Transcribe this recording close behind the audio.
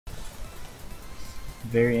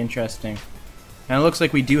Very interesting. And it looks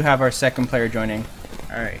like we do have our second player joining.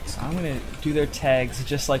 Alright, so I'm going to do their tags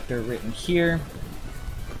just like they're written here.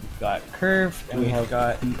 We've got Curve, and we've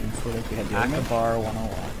got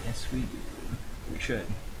acabar101. Yes, we do. We should.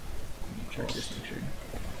 Check this picture.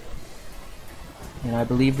 And I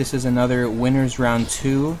believe this is another winners round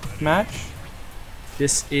 2 match.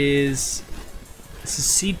 This is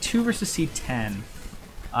seed 2 versus seed 10.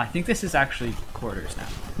 I think this is actually quarters now.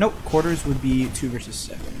 Nope, quarters would be 2 versus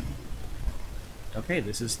 7. Okay,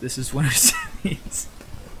 this is winners semis.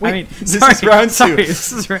 Wait, I mean, this is round 2.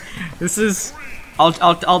 Sorry, this is.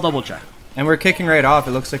 I'll double check. And we're kicking right off.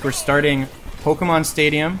 It looks like we're starting Pokemon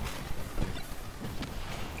Stadium.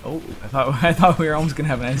 Oh, I thought we were almost gonna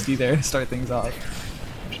have an SD there to start things off.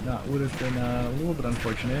 Which would have been a little bit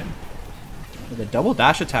unfortunate. With a double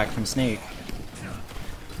dash attack from Snake.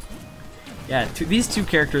 Yeah, these two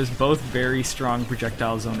characters both very strong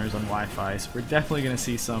projectile zoners on Wi-Fi, so we're definitely gonna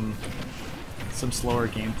see some slower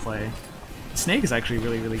gameplay. Snake is actually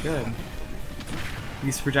really, really good.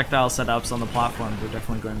 These projectile setups on the platforms are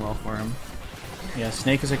definitely going well for him. Yeah,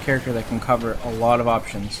 Snake is a character that can cover a lot of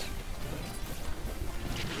options.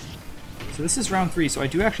 So this is round 3, so I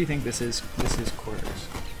do actually think this is quarters.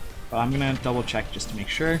 But I'm gonna double check just to make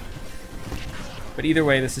sure. But either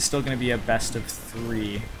way, this is still gonna be a best of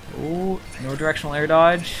 3. Oh, no directional air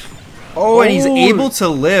dodge. Oh, and he's able to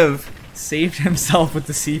live. Saved himself with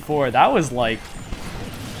the C4. That was like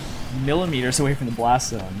millimeters away from the blast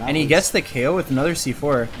zone. And he gets the KO with another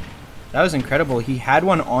C4. That was incredible. He had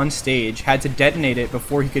one on stage, had to detonate it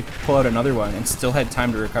before he could pull out another one, and still had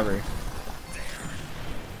time to recover.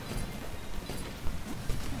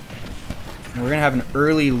 And we're gonna have an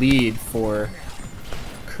early lead for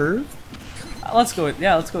Curve. Let's go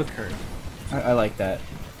with Curve. I like that.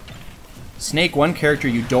 Snake, one character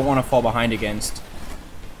you don't want to fall behind against.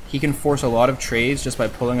 He can force a lot of trays just by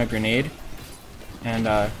pulling a grenade, and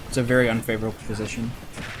it's a very unfavorable position.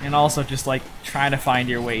 And also just like trying to find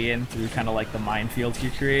your way in through kind of like the minefield he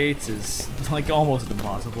creates is like almost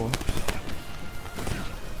impossible.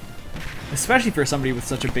 Especially for somebody with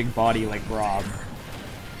such a big body like Rob.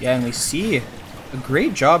 Yeah, and we see a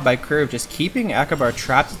great job by Curve just keeping Acabar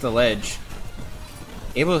trapped at the ledge.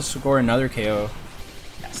 Able to score another KO.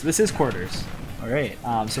 Yeah, so this is quarters. Alright.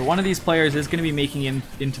 So one of these players is going to be making it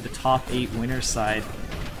into the top 8 winners side.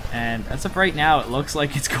 And as of right now, it looks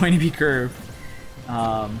like it's going to be Curve.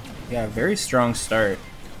 Yeah, very strong start.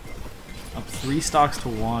 Up 3 stocks to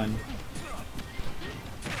 1.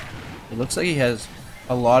 It looks like he has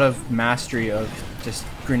a lot of mastery of just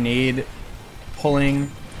grenade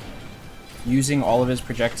pulling, using all of his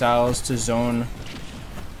projectiles to zone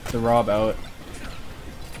the Rob out.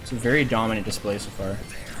 It's a very dominant display so far.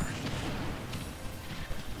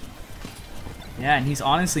 Yeah, and he's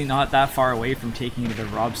honestly not that far away from taking the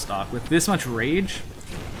Rob stock. With this much rage,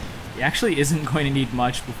 he actually isn't going to need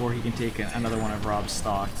much before he can take another one of Rob's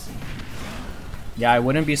stocks. Yeah, I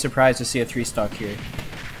wouldn't be surprised to see a 3 stock here.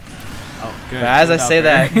 Oh, good. But as I say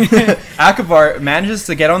that, Acabar manages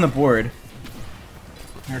to get on the board.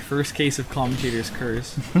 Our first case of commentator's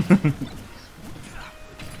curse.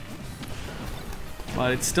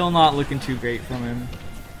 But it's still not looking too great from him.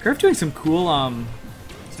 Curve doing some cool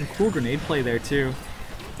grenade play there too.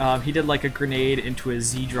 He did like a grenade into a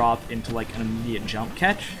Z drop into like an immediate jump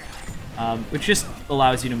catch, which just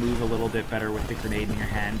allows you to move a little bit better with the grenade in your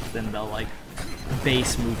hand than the like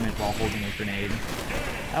base movement while holding a grenade.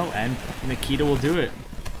 Oh, and Nikita will do it.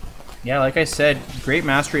 Yeah, like I said, great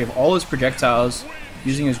mastery of all his projectiles,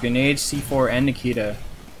 using his grenade, C4, and Nikita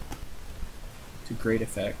to great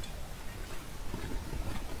effect.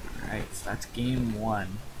 Alright, so that's game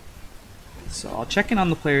 1. So I'll check in on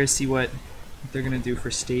the players, see what they're going to do for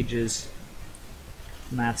stages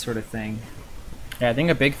and that sort of thing. Yeah, I think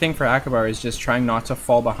a big thing for Acabar is just trying not to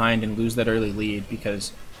fall behind and lose that early lead,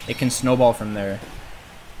 because it can snowball from there.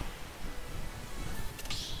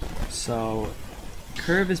 So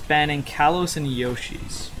Curve is banning Kalos and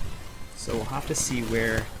Yoshis. So we'll have to see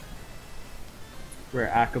where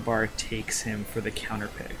Acabar takes him for the counter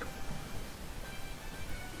pick.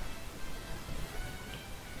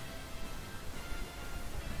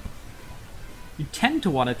 You tend to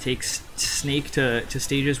want to take Snake to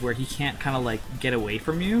stages where he can't kind of like get away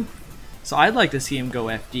from you. So I'd like to see him go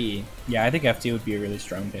FD. Yeah, I think FD would be a really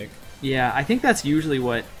strong pick. Yeah, I think that's usually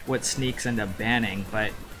what Snakes end up banning,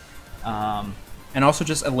 but and also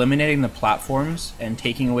just eliminating the platforms and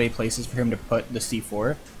taking away places for him to put the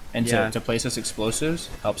C4 and to place his explosives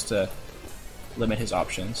helps to limit his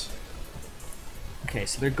options. Okay,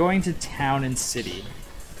 so they're going to town and city.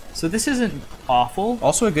 So this isn't awful.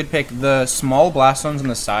 Also a good pick. The small blast zones on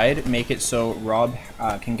the side make it so Rob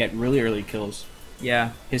can get really early kills.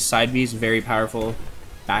 Yeah. His side B is very powerful.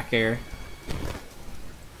 Back air.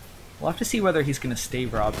 We'll have to see whether he's going to stay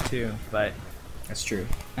Rob too, but That's true.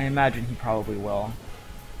 I imagine he probably will.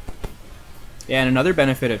 Yeah, and another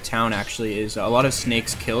benefit of Town actually is a lot of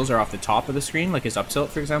Snake's kills are off the top of the screen, like his up tilt,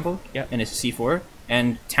 for example, and his C4.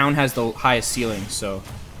 And Town has the highest ceiling, so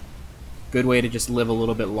good way to just live a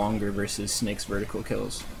little bit longer versus Snake's vertical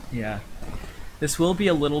kills. Yeah. This will be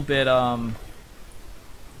a little bit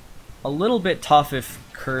tough if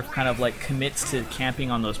Curve kind of like commits to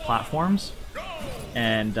camping on those platforms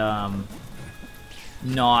and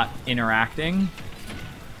not interacting.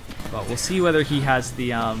 But we'll see whether he has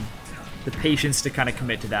the patience to kind of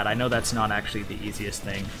commit to that. I know that's not actually the easiest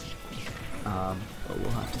thing, but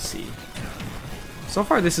we'll have to see. So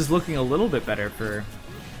far, this is looking a little bit better for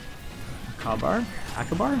acabar?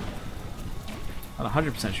 Not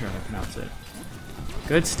 100% sure how to pronounce it.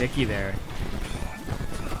 Good sticky there.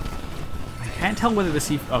 I can't tell whether the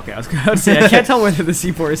C. Okay, I was going to say I can't tell whether the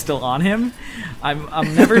C4 is still on him.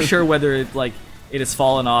 I'm never sure whether it has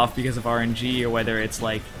fallen off because of RNG or whether it's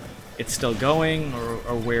like it's still going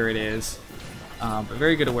or where it is. But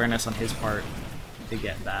very good awareness on his part to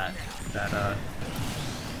get that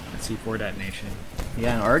C4 detonation.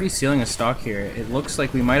 Yeah, and already sealing a stock here. It looks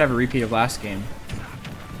like we might have a repeat of last game.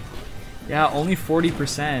 Yeah, only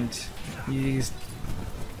 40%. He's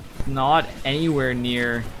not anywhere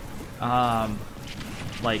near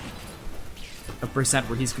like a percent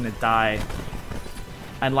where he's gonna die.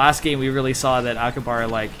 And last game we really saw that Acabar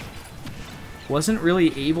like wasn't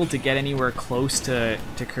really able to get anywhere close to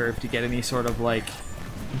Curve to get any sort of like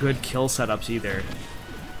good kill setups either.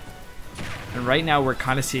 And right now we're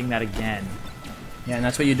kind of seeing that again. Yeah, and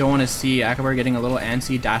that's what you don't want to see. Acabar getting a little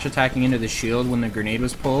antsy, dash attacking into the shield when the grenade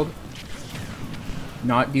was pulled.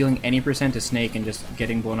 Not dealing any percent to Snake and just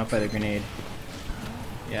getting blown up by the grenade.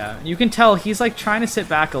 Yeah, you can tell he's like trying to sit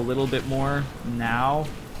back a little bit more now,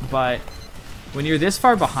 but when you're this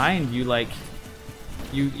far behind, you like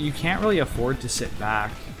you can't really afford to sit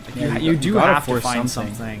back. Like, Yeah, you do have to force find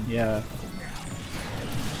something. Yeah.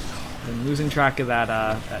 And losing track of that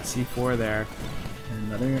that C4 there. And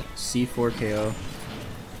another C4 KO.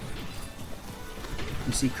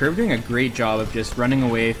 You see Curve doing a great job of just running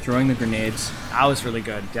away, throwing the grenades. That was really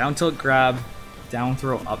good. Down tilt grab, down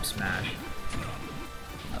throw up smash.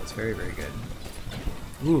 That was very, very good.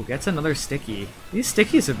 Ooh, gets another sticky. These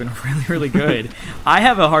stickies have been really, really good. I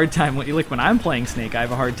have a hard time, like when I'm playing Snake, I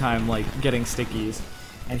have a hard time like getting stickies.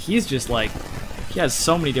 And he's just like, he has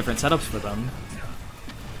so many different setups for them.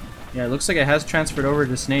 Yeah, it looks like it has transferred over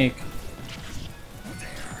to Snake.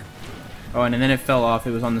 Oh, and then it fell off.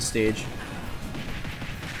 It was on the stage.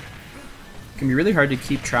 It can be really hard to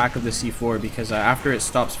keep track of the C4 because after it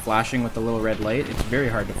stops flashing with the little red light, it's very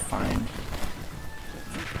hard to find.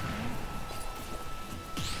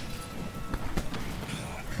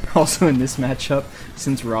 Also in this matchup,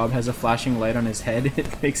 since Rob has a flashing light on his head,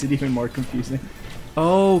 it makes it even more confusing.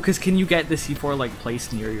 Oh, because can you get the C4 like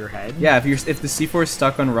placed near your head? Yeah, if the C4 is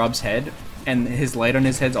stuck on Rob's head and his light on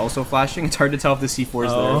his head's also flashing, it's hard to tell if the C4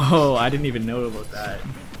 is there. Oh, I didn't even know about that.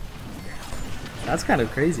 That's kind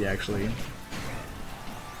of crazy, actually.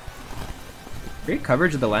 Great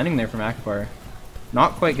coverage of the landing there from Acabar.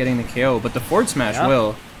 Not quite getting the KO, but the forward smash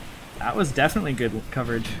will. That was definitely good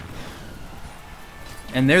coverage.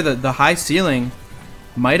 And there, the high ceiling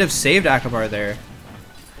might have saved Acabar there.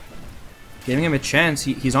 Giving him a chance.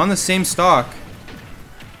 He's on the same stock.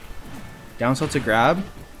 Down tilt to grab.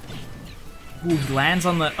 Ooh, he lands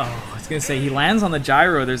on the... Oh, I was going to say, he lands on the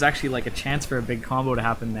gyro. There's actually like a chance for a big combo to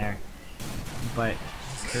happen there. But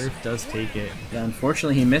Curve does take it. Yeah,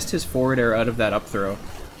 unfortunately, he missed his forward air out of that up throw.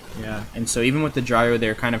 Yeah. And so even with the gyro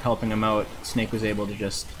there kind of helping him out, Snake was able to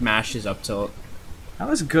just mash his up tilt. That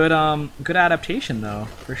was good good adaptation, though,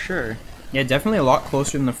 for sure. Yeah, definitely a lot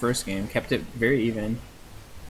closer than the first game. Kept it very even.